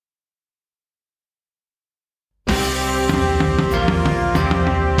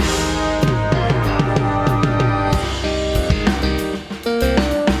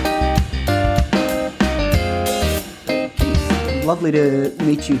lovely to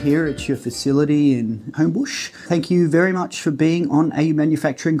meet you here at your facility in Homebush. Thank you very much for being on AU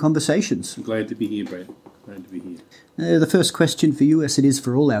Manufacturing Conversations. I'm glad to be here, Brad. Glad to be here. The first question for you, as it is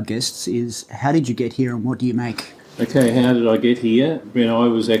for all our guests, is how did you get here and what do you make? Okay, how did I get here? When I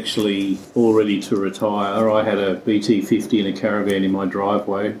was actually all ready to retire, I had a BT50 and a caravan in my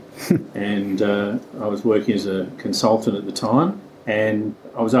driveway and I was working as a consultant at the time, and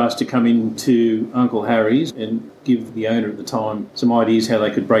I was asked to come into Uncle Harry's and give the owner at the time some ideas how they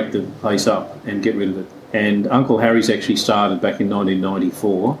could break the place up and get rid of it. And Uncle Harry's actually started back in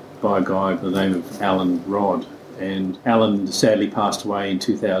 1994 by a guy by the name of Alan Rodd. And Alan sadly passed away in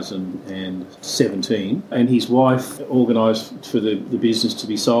 2017. And his wife organised for the business to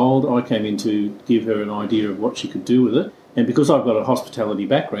be sold. I came in to give her an idea of what she could do with it. And because I've got a hospitality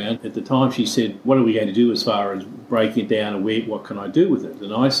background, at the time she said, what are we going to do as far as breaking it down and what can I do with it?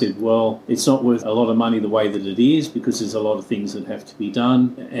 And I said, well, it's not worth a lot of money the way that it is because there's a lot of things that have to be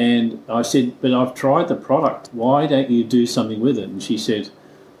done. And I said, but I've tried the product. Why don't you do something with it? And she said,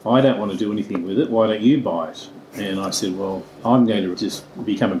 I don't want to do anything with it. Why don't you buy it? And I said, well, I'm going to just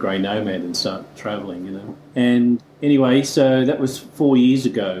become a grey nomad and start travelling, you know. And anyway, so that was 4 years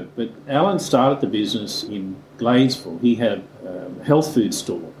ago. But Alan started the business in Gladesville. He had a health food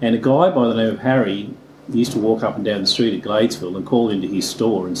store. And a guy by the name of Harry used to walk up and down the street at Gladesville and call into his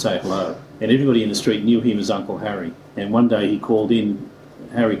store and say hello. And everybody in the street knew him as Uncle Harry. And one day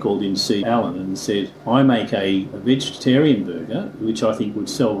Harry called in to see Alan and said, I make a vegetarian burger, which I think would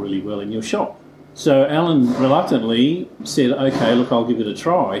sell really well in your shop. So Alan reluctantly said, okay, look, I'll give it a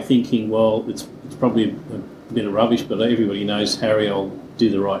try, thinking, well, it's probably a bit of rubbish, but everybody knows Harry, I'll do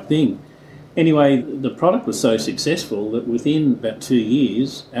the right thing. Anyway, the product was so successful that within about 2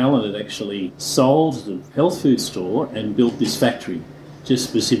 years, Alan had actually sold the health food store and built this factory just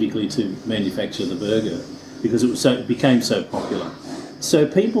specifically to manufacture the burger because it became so popular. So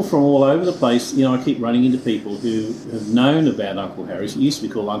people from all over the place, you know, I keep running into people who have known about Uncle Harry's. It used to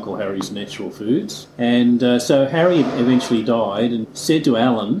be called Uncle Harry's Natural Foods. And so Harry eventually died and said to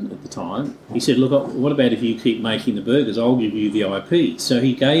Alan at the time, he said, look, what about if you keep making the burgers? I'll give you the IP. So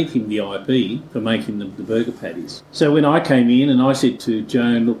he gave him the IP for making the burger patties. So when I came in and I said to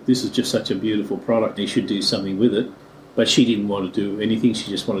Joan, look, this is just such a beautiful product, you should do something with it. But she didn't want to do anything, she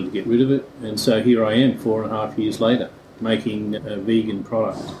just wanted to get rid of it. And so here I am 4.5 years later, making a vegan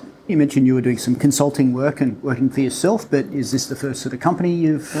product. You mentioned you were doing some consulting work and working for yourself, but is this the first sort of company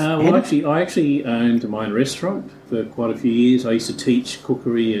you've Well, I actually owned my own restaurant for quite a few years. I used to teach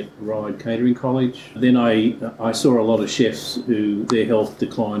cookery at Ryde Catering College. Then I saw a lot of chefs who their health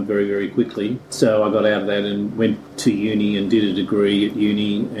declined very, very quickly. So I got out of that and went to uni and did a degree at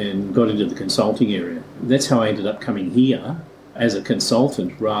uni and got into the consulting area. That's how I ended up coming here as a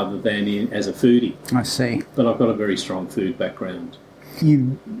consultant rather than as a foodie. I see. But I've got a very strong food background.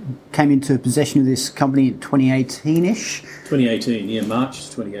 You came into possession of this company in 2018-ish. 2018, yeah, March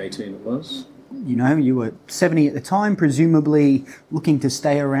 2018 it was. You know, you were 70 at the time, presumably looking to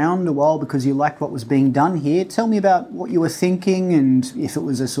stay around a while because you liked what was being done here. Tell me about what you were thinking and if it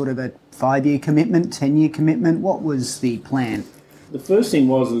was a sort of a 5-year commitment, 10-year commitment. What was the plan? The first thing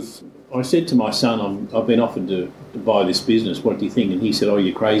was I said to my son, I've been offered to buy this business, what do you think? And he said, oh,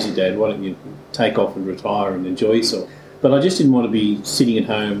 you're crazy, Dad, why don't you take off and retire and enjoy yourself? But I just didn't want to be sitting at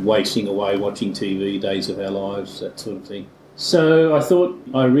home wasting away watching TV, Days of Our Lives, that sort of thing. So I thought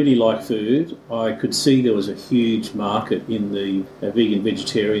I really like food. I could see there was a huge market in the vegan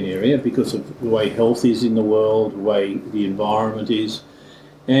vegetarian area because of the way health is in the world, the way the environment is.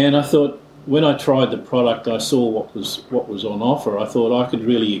 And I thought, when I tried the product, I saw what was on offer. I thought I could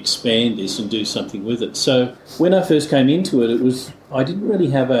really expand this and do something with it. So when I first came into it, I didn't really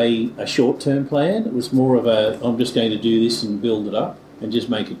have a short-term plan. It was more of I'm just going to do this and build it up and just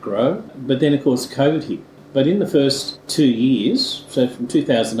make it grow. But then, of course, COVID hit. But in the first 2 years, so from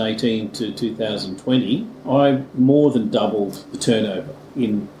 2018 to 2020, I more than doubled the turnover.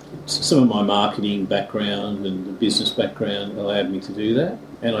 In some of my marketing background and the business background allowed me to do that.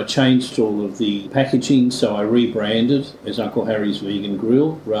 And I changed all of the packaging, so I rebranded as Uncle Harry's Vegan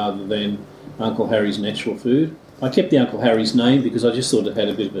Grill rather than Uncle Harry's Natural Food. I kept the Uncle Harry's name because I just thought it had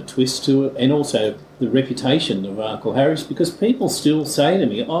a bit of a twist to it, and also the reputation of Uncle Harry's, because people still say to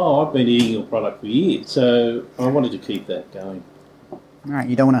me, oh, I've been eating your product for years. So I wanted to keep that going. All right,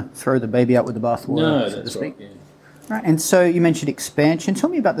 you don't want to throw the baby out with the bathwater, no, so to speak. Right, yeah. Right, and so you mentioned expansion. Tell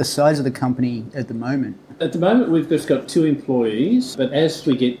me about the size of the company at the moment. At the moment, we've just got 2 employees, but as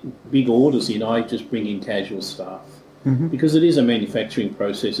we get big orders in, I just bring in casual staff. Mm-hmm. Because it is a manufacturing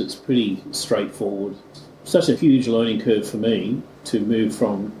process, it's pretty straightforward. Such a huge learning curve for me to move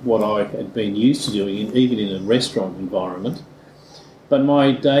from what I had been used to doing, even in a restaurant environment, But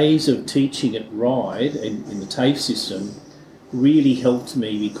my days of teaching at Ryde in the TAFE system really helped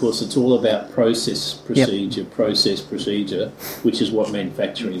me because it's all about process procedure, which is what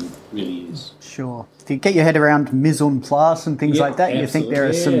manufacturing really is. Sure. If you get your head around mise en place and things like that, you think there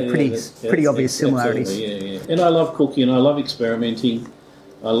are some pretty obvious similarities. Yeah. And I love cooking, and I love experimenting.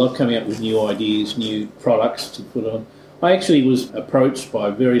 I love coming up with new ideas, new products to put on. I actually was approached by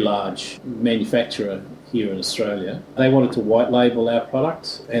a very large manufacturer here in Australia. They wanted to white label our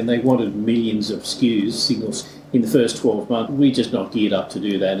products, and they wanted millions of SKUs, signals, in the first 12 months. We're just not geared up to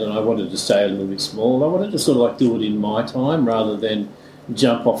do that, and I wanted to stay a little bit small. I wanted to sort of like do it in my time rather than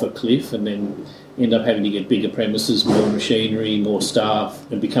jump off a cliff and then end up having to get bigger premises, more machinery, more staff,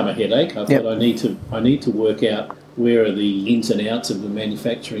 and become a headache. I thought I need to work out where are the ins and outs of the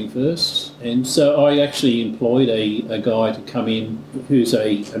manufacturing first. And so I actually employed a guy to come in who's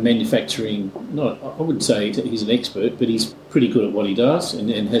a manufacturing, I wouldn't say he's an expert, but he's pretty good at what he does and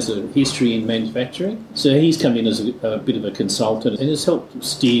has a history in manufacturing. So he's come in as a bit of a consultant and has helped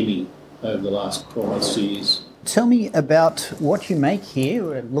steer me over the last 12 months, 2 years. Tell me about what you make here.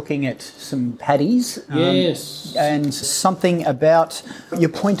 We're looking at some patties. Yes. And something about your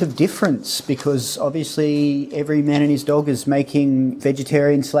point of difference, because obviously every man and his dog is making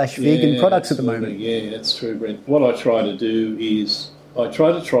vegetarian/vegan products at the moment. Yeah, that's true, Brent. What I try to do is I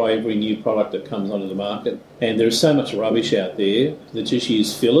try to try every new product that comes onto the market. And there's so much rubbish out there that just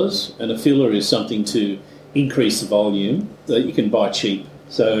use fillers. And a filler is something to increase the volume that you can buy cheap.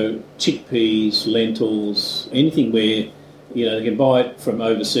 So chickpeas, lentils, anything where, they can buy it from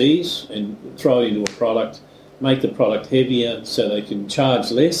overseas and throw it into a product, make the product heavier so they can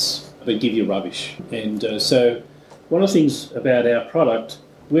charge less but give you rubbish. And so one of the things about our product,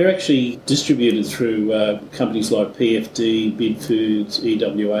 we're actually distributed through companies like PFD, Bid Foods,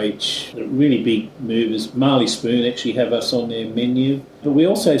 EWH, really big movers. Marley Spoon actually have us on their menu. But we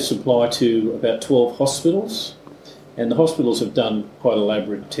also supply to about 12 hospitals. And the hospitals have done quite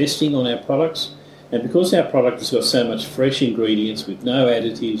elaborate testing on our products. And because our product has got so much fresh ingredients with no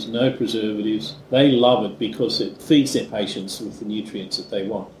additives, no preservatives, they love it because it feeds their patients with the nutrients that they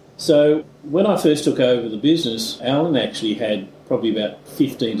want. So when I first took over the business, Alan actually had probably about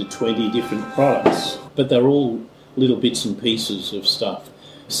 15 to 20 different products, but they're all little bits and pieces of stuff.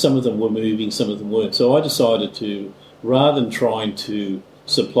 Some of them were moving, some of them weren't. So I decided to, rather than trying to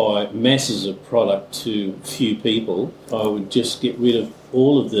supply masses of product to few people, I would just get rid of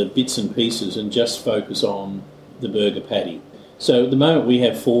all of the bits and pieces and just focus on the burger patty. So at the moment we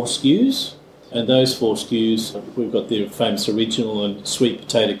have 4 SKUs, and those 4 SKUs, we've got the famous original and sweet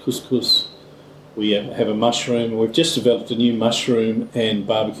potato couscous. We have a mushroom. We've just developed a new mushroom and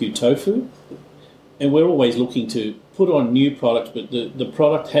barbecue tofu. And we're always looking to put on new products, but the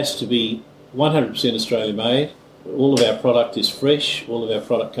product has to be 100% Australian made. All of our product is fresh, all of our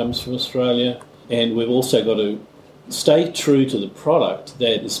product comes from Australia, and we've also got to stay true to the product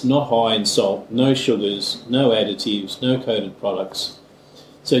that it's not high in salt, no sugars, no additives, no coated products.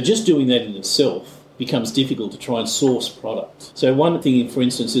 So just doing that in itself becomes difficult to try and source product. So one thing, for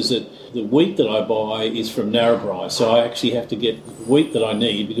instance, is that the wheat that I buy is from Narrabri, so I actually have to get the wheat that I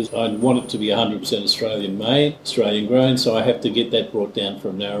need because I want it to be 100% Australian made, Australian grown, so I have to get that brought down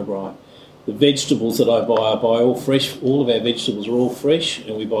from Narrabri. The vegetables that I buy all fresh. All of our vegetables are all fresh,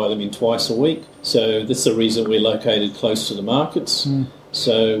 and we buy them in twice a week. So that's the reason we're located close to the markets.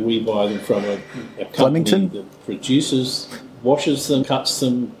 So we buy them from a company Flemington that produces, washes them, cuts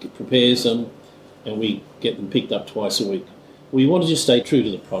them, prepares them, and we get them picked up twice a week. We want to just stay true to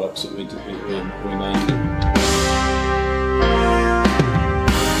the products that we're making.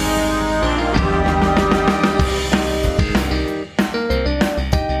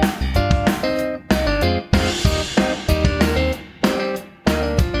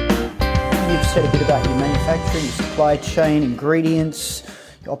 Said a bit about your manufacturing, your supply chain, ingredients,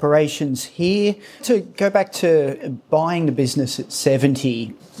 operations here. To go back to buying the business at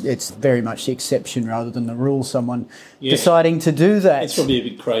 70, it's very much the exception rather than the rule, someone deciding to do that. It's probably a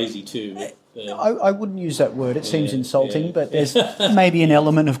bit crazy too. I wouldn't use that word, it seems insulting, but there's maybe an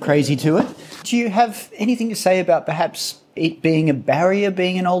element of crazy to it. Do you have anything to say about perhaps it being a barrier,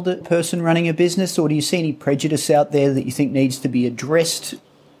 being an older person running a business, or do you see any prejudice out there that you think needs to be addressed?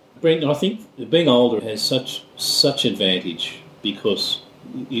 Brent, I think being older has such advantage because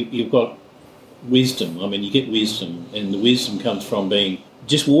you've got wisdom. I mean, you get wisdom, and the wisdom comes from being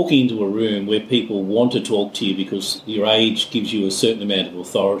just walking into a room where people want to talk to you because your age gives you a certain amount of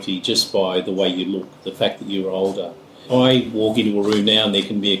authority just by the way you look, the fact that you're older. I walk into a room now and there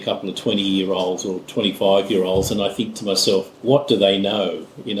can be a couple of 20-year-olds or 25-year-olds, and I think to myself, what do they know?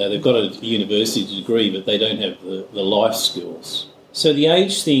 They've got a university degree, but they don't have the life skills. So the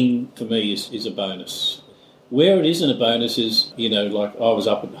age thing for me is a bonus. Where it isn't a bonus is, like I was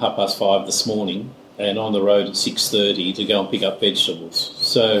up at 5:30 this morning and on the road at 6:30 to go and pick up vegetables.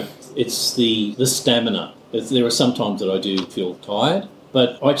 So it's the stamina. There are some times that I do feel tired,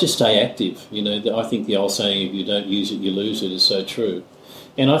 but I just stay active. I think the old saying, if you don't use it, you lose it, is so true.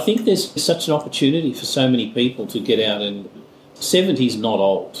 And I think there's such an opportunity for so many people to get out, and 70 is not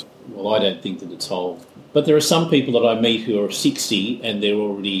old. Well, I don't think that it's old. But there are some people that I meet who are 60 and they're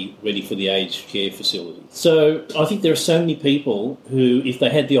already ready for the aged care facility. So I think there are so many people who, if they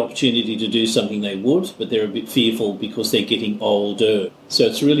had the opportunity to do something, they would, but they're a bit fearful because they're getting older. So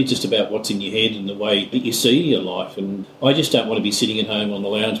it's really just about what's in your head and the way that you see your life. And I just don't want to be sitting at home on the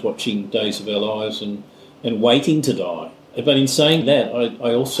lounge watching Days of Our Lives and waiting to die. But in saying that,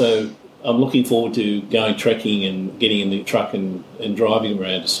 I'm looking forward to going trekking and getting in the truck and driving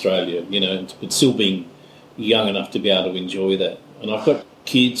around Australia, but still being young enough to be able to enjoy that. And I've got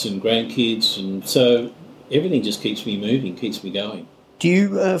kids and grandkids, and so everything just keeps me moving, keeps me going. Do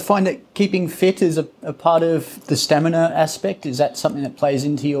you find that keeping fit is a part of the stamina aspect? Is that something that plays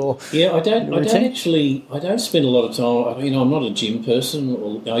into your I don't routine? I don't spend a lot of time. I'm not a gym person.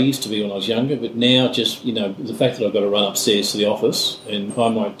 Or I used to be when I was younger, but now just, the fact that I've got to run upstairs to the office and I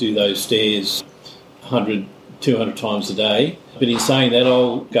might do those stairs 100, 200 times a day. But in saying that,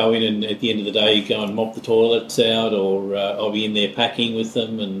 I'll go in and at the end of the day go and mop the toilets out, or I'll be in there packing with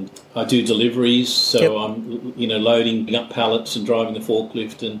them, and I do deliveries, so I'm loading up pallets and driving the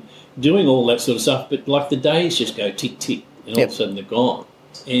forklift and doing all that sort of stuff. But like the days just go tick tick, and all of a sudden they're gone.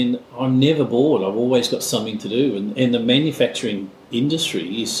 And I'm never bored. I've always got something to do. And the manufacturing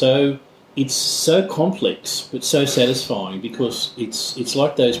industry is so complex but so satisfying, because it's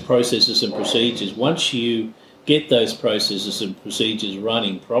like those processes and procedures. Once you get those processes and procedures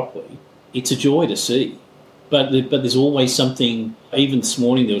running properly, it's a joy to see. But there's always something. Even this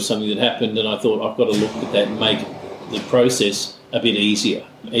morning there was something that happened, and I thought, I've got to look at that and make the process a bit easier.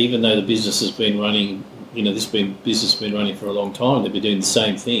 Even though the business has been running, business has been running for a long time, they've been doing the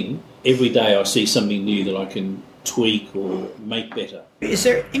same thing. Every day I see something new that I can tweak or make better. Is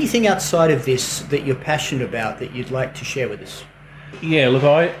there anything outside of this that you're passionate about that you'd like to share with us? Yeah, look,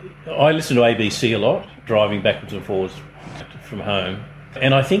 I listen to ABC a lot, driving backwards and forwards from home.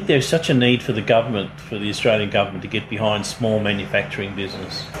 And I think there's such a need for the Australian government to get behind small manufacturing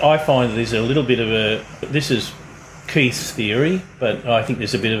business. I find that there's a little bit of this is Keith's theory, but I think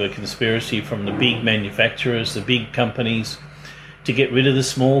there's a bit of a conspiracy from the big manufacturers, the big companies, to get rid of the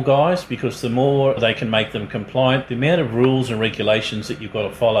small guys, because the more they can make them compliant, the amount of rules and regulations that you've got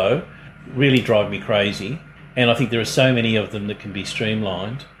to follow really drive me crazy. And I think there are so many of them that can be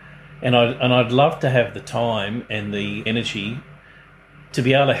streamlined. And I'd love to have the time and the energy to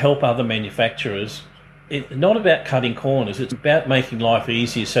be able to help other manufacturers. It's not about cutting corners, it's about making life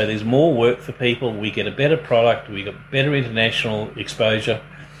easier so there's more work for people, we get a better product, we get better international exposure.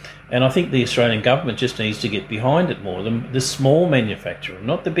 And I think the Australian government just needs to get behind it more, the small manufacturer,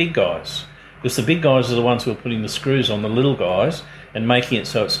 not the big guys. Because the big guys are the ones who are putting the screws on the little guys and making it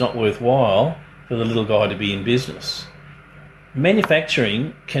so it's not worthwhile for the little guy to be in business.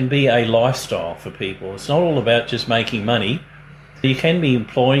 Manufacturing can be a lifestyle for people. It's not all about just making money. You can be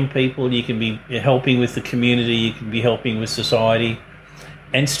employing people, you can be helping with the community, you can be helping with society,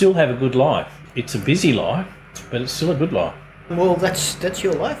 and still have a good life. It's a busy life, but it's still a good life. Well, that's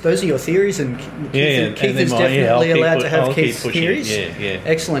your life. Those are your theories, and Keith is definitely allowed to have Keith's theories. Yeah.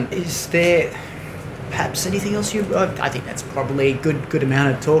 Excellent. Is there perhaps anything else I think that's probably a good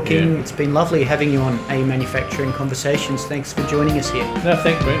amount of talking. It's been lovely having you on A Manufacturing Conversations. Thanks for joining us here. No,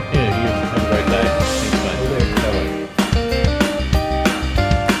 thanks, Brent. Yeah,